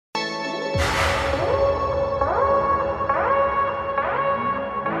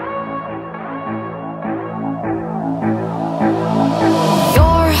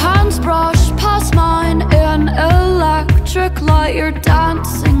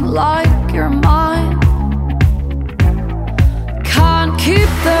like you're mine. Can't keep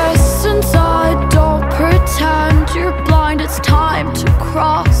this inside, don't pretend you're blind. It's time to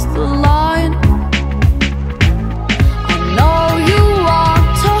cross the line. I know you want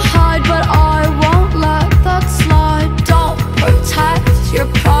to hide, but I won't let that slide. Don't protect your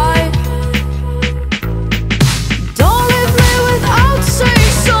pride. Don't leave me without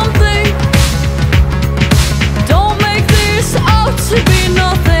saying something. Don't make this out to be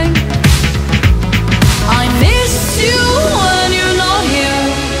nothing. I miss you when you're not here,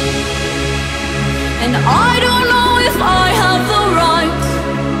 and I don't know if I have the right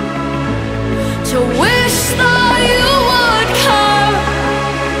to wish that you would care.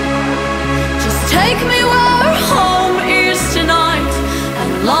 Just take me where home is tonight and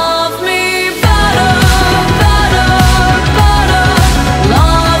love me better, better, better.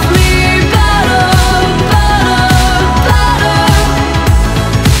 Love me better, better, better.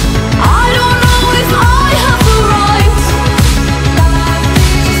 I don't know if I have the right.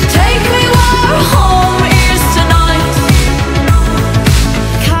 Just take me where home is tonight.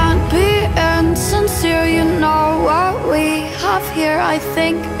 Can't be insincere, you know what we have here. I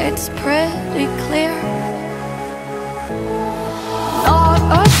think it's pretty clear. Not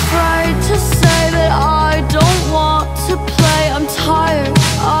afraid to say that I don't want to play. I'm tired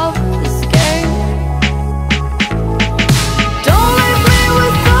of this game. Don't leave me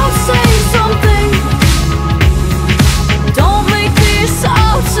without saying something. Don't make this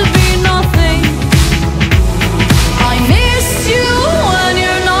out to be nothing. I miss you when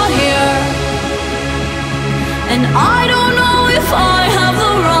you're not here, and I don't know if I have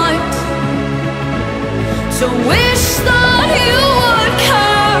the right to wish that you would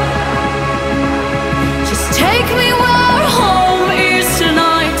care. Just take me where home is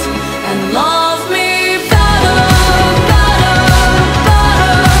tonight and love me better, better,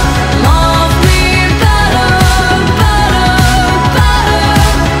 better. Love me better, better, better.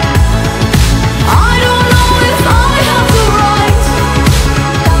 I don't know if I have the right.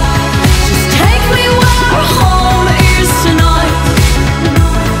 Just take me where home is tonight.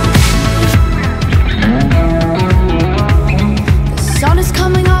 The sun is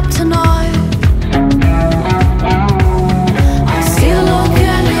coming up tonight. I see the look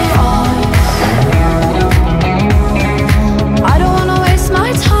in your eyes. I don't wanna waste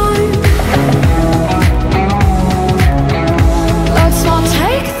my time. Let's not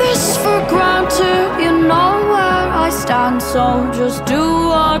take this for granted. You know where I stand, so just do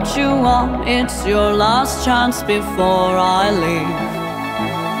what you want. It's your last chance before I leave.